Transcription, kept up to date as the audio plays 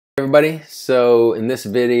Everybody, so in this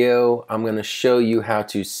video I'm going to show you how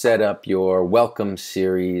to set up your welcome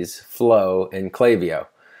series flow in Klaviyo.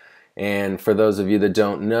 And for those of you that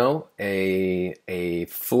don't know, a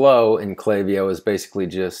flow in Klaviyo is basically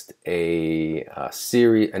just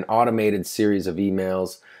an automated series of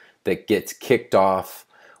emails that gets kicked off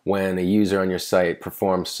when a user on your site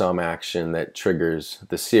performs some action that triggers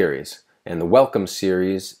the series. And the welcome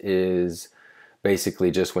series is basically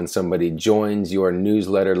just when somebody joins your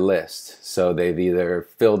newsletter list. So they've either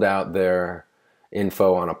filled out their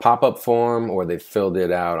info on a pop-up form, or they've filled it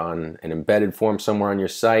out on an embedded form somewhere on your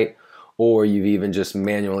site, or you've even just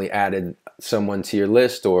manually added someone to your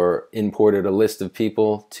list or imported a list of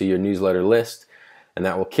people to your newsletter list, and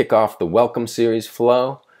that will kick off the welcome series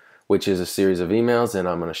flow, which is a series of emails, and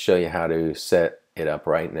I'm going to show you how to set it up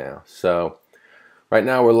right now. So right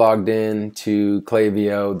now we're logged in to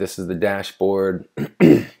Klaviyo. This is the dashboard.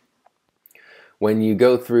 When you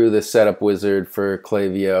go through the setup wizard for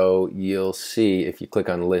Klaviyo, you'll see, if you click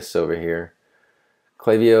on lists over here,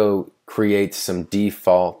 Klaviyo creates some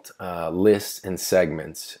default lists and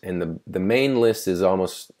segments. And the main list is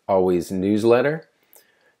almost always newsletter.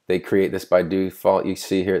 They create this by default. You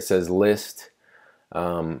see here it says list.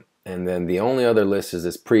 And then the only other list is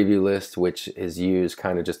this preview list, which is used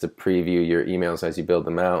kind of just to preview your emails as you build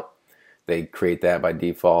them out. They create that by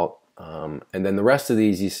default. And then the rest of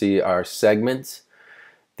these you see are segments.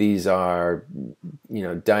 These are,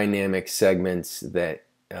 dynamic segments that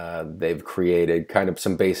they've created, kind of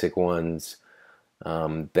some basic ones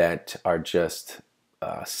that are just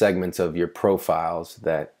segments of your profiles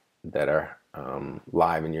that are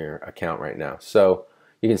live in your account right now. So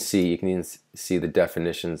you can even see the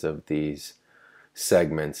definitions of these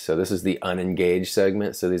segments. So this is the unengaged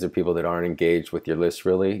segment. So these are people that aren't engaged with your list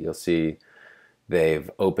really. You'll see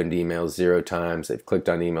they've opened emails 0 times. They've clicked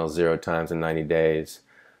on emails 0 times in 90 days.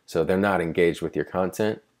 So they're not engaged with your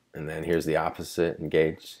content. And then here's the opposite,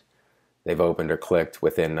 engaged. They've opened or clicked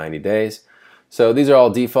within 90 days. So these are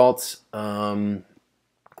all defaults. They're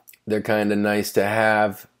kind of nice to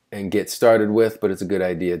have and get started with, but it's a good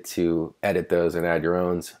idea to edit those and add your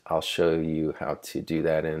own. I'll show you how to do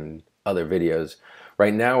that in other videos.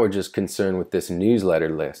 Right now we're just concerned with this newsletter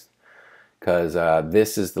list, because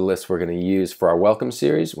this is the list we're going to use for our welcome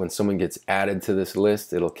series. When someone gets added to this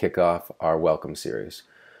list, it'll kick off our welcome series.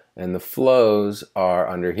 And the flows are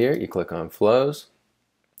under here. You click on flows,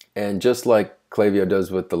 and just like Klaviyo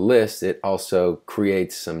does with the list, it also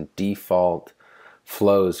creates some default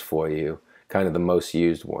flows for you. Kind of the most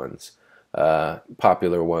used ones.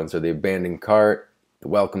 Popular ones are the abandoned cart, the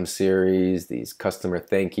welcome series, these customer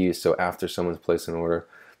thank yous, so after someone's placed an order.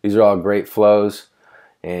 These are all great flows,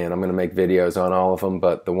 and I'm going to make videos on all of them,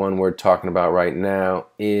 but the one we're talking about right now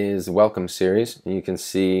is welcome series. And you can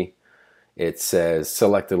see it says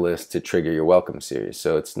select a list to trigger your welcome series,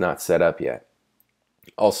 so it's not set up yet.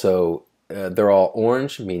 Also, they're all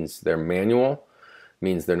orange, means they're manual.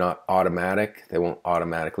 Means they're not automatic. They won't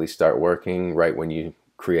automatically start working right when you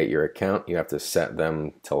create your account. You have to set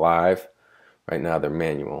them to live. Right now they're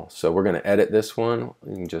manual. So we're going to edit this one.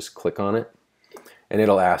 You can just click on it, and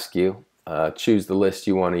it'll ask you, choose the list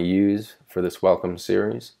you want to use for this welcome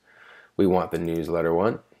series. We want the newsletter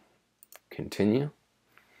one. Continue.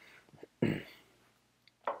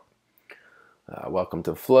 Welcome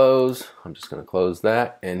to flows. I'm just going to close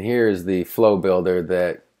that. And here is the flow builder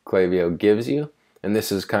that Klaviyo gives you. And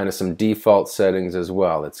this is kind of some default settings as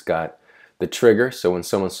well. It's got the trigger, so when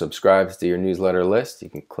someone subscribes to your newsletter list, you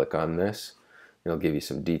can click on this. It'll give you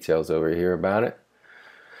some details over here about it.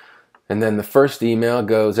 And then the first email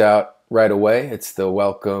goes out right away. It's the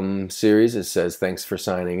welcome series. It says, thanks for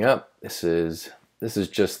signing up. This is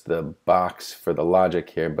just the box for the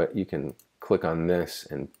logic here, but you can click on this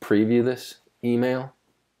and preview this email.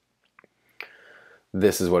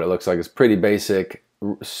 This is what it looks like. It's pretty basic.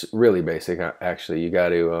 Really basic, actually. You got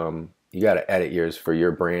to edit yours for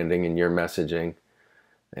your branding and your messaging,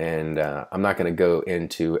 and I'm not going to go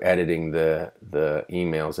into editing the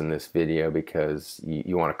emails in this video, because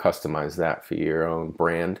you want to customize that for your own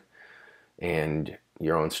brand and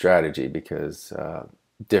your own strategy, because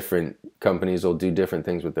different companies will do different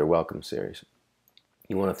things with their welcome series.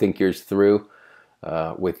 You want to think yours through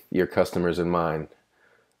with your customers in mind,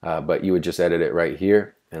 but you would just edit it right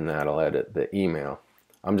here, and that'll edit the email.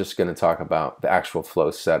 I'm just going to talk about the actual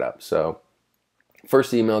flow setup. So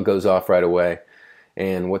first email goes off right away,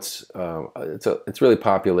 and it's really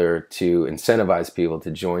popular to incentivize people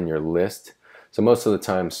to join your list. So most of the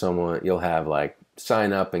time you'll have like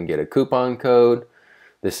sign up and get a coupon code.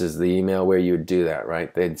 This is the email where you would do that,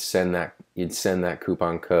 right? You'd send that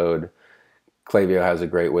coupon code. Klaviyo has a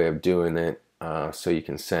great way of doing it. so you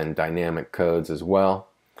can send dynamic codes as well.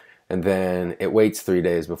 And then it waits 3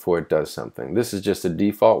 days before it does something. This is just a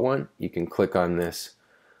default one. You can click on this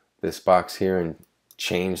box here and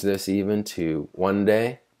change this even to 1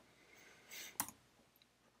 day.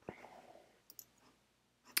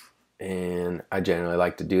 And I generally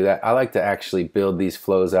like to do that. I like to actually build these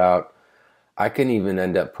flows out. I can even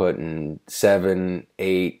end up putting 7,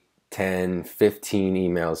 8, 10, 15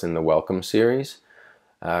 emails in the welcome series,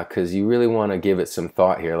 because you really want to give it some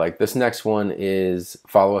thought here. Like this next one is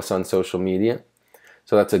follow us on social media.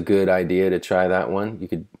 So that's a good idea to try that one. You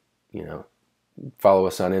could, follow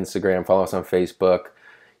us on Instagram, follow us on Facebook.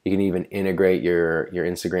 You can even integrate your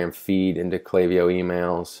Instagram feed into Klaviyo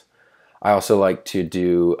emails. I also like to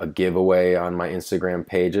do a giveaway on my Instagram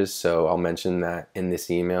pages, so I'll mention that in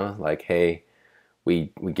this email, like, hey,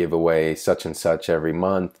 we give away such and such every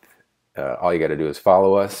month. All you got to do is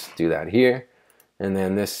follow us, do that here. And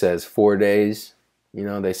then this says 4 days.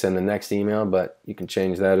 They send the next email, but you can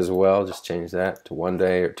change that as well. Just change that to 1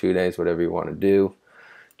 day or 2 days, whatever you want to do.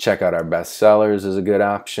 Check out our best sellers is a good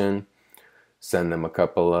option. Send them a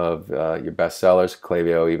couple of your best sellers.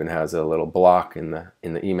 Klaviyo even has a little block in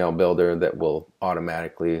the email builder that will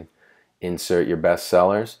automatically insert your best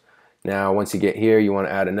sellers. Now, once you get here, you want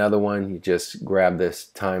to add another one. You just grab this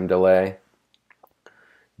time delay,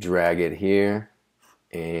 drag it here,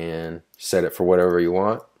 and set it for whatever you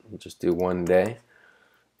want. You just do 1 day,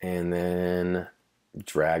 and then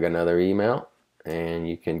drag another email, and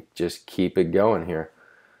you can just keep it going here.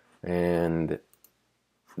 And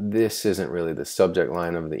this isn't really the subject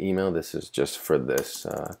line of the email. This is just for this,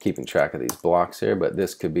 keeping track of these blocks here. But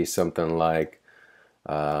this could be something like,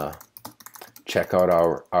 check out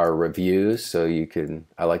our reviews. So you can,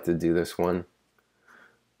 I like to do this one.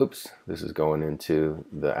 Oops, this is going into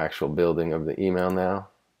the actual building of the email now.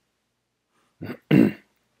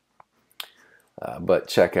 But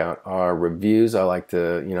check out our reviews. I like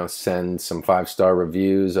to, send some 5-star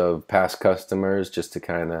reviews of past customers just to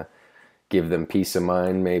kind of give them peace of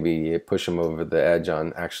mind, maybe push them over the edge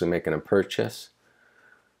on actually making a purchase.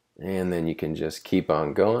 And then you can just keep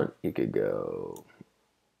on going. You could go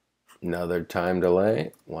another time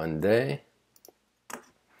delay, 1 day.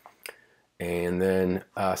 And then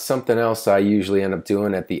something else I usually end up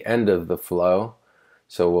doing at the end of the flow.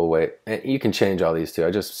 So we'll wait. And you can change all these too.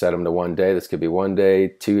 I just set them to 1 day. This could be 1 day,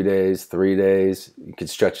 2 days, 3 days. You could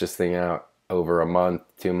stretch this thing out over a month,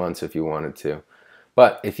 2 months if you wanted to.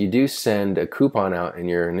 But if you do send a coupon out in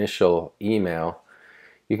your initial email,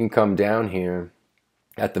 you can come down here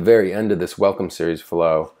at the very end of this welcome series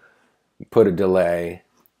flow, put a delay,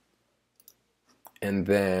 and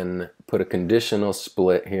then put a conditional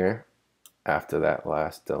split here after that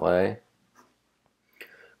last delay.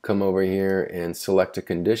 Come over here and select a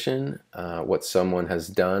condition, what someone has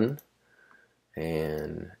done,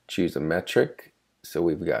 and choose a metric. So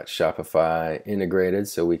we've got Shopify integrated,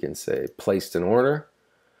 so we can say placed an order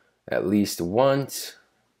at least once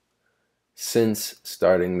since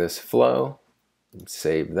starting this flow.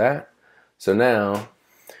 Save that. So now,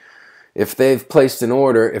 if they've placed an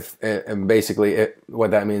order,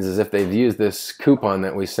 what that means is if they've used this coupon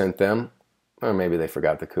that we sent them, or maybe they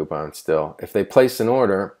forgot the coupon still. If they place an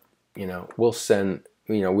order, we'll send,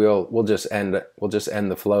 we'll just end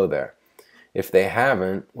the flow there. If they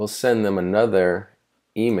haven't, we'll send them another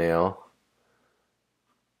email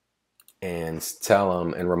and tell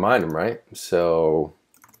them and remind them, right? So,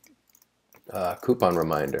 coupon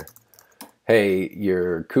reminder. Hey,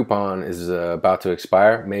 your coupon is about to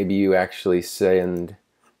expire. Maybe you actually send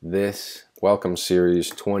this welcome series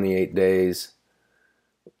 28 days.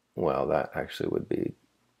 Well, that actually would be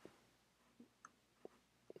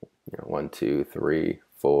 1, 2, 3,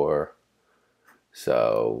 4.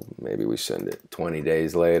 So maybe we send it 20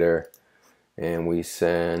 days later, and we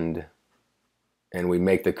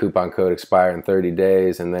make the coupon code expire in 30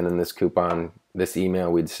 days, and then in this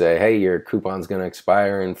email we'd say, hey, your coupon's going to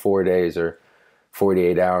expire in 4 days or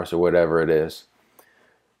 48 hours or whatever it is.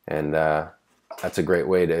 And that's a great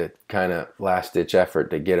way to kind of last-ditch effort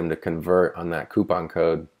to get them to convert on that coupon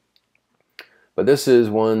code. But this is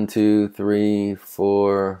 1, 2, 3,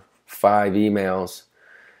 4, 5 emails.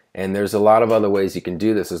 And there's a lot of other ways you can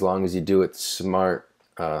do this as long as you do it smart.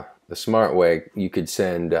 The smart way, you could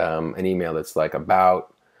send an email that's like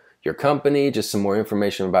about your company, just some more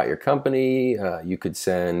information about your company. You could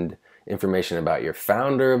send information about your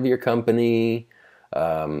founder of your company.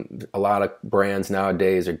 A lot of brands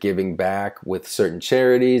nowadays are giving back with certain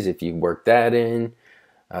charities. If you work that in,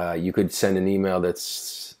 you could send an email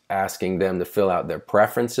that's asking them to fill out their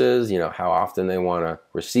preferences, how often they want to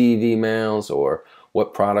receive emails or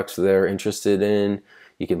what products they're interested in.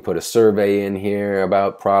 You can put a survey in here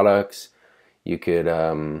about products. You could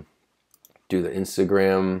do the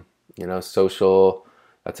Instagram, social.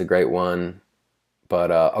 That's a great one.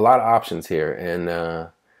 But a lot of options here,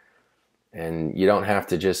 and you don't have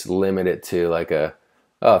to just limit it to like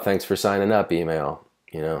oh, thanks for signing up email,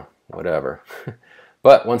 whatever.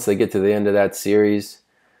 But once they get to the end of that series,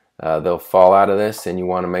 they'll fall out of this, and you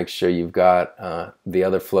want to make sure you've got the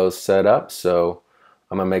other flows set up. So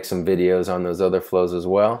I'm going to make some videos on those other flows as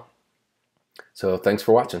well. So thanks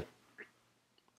for watching.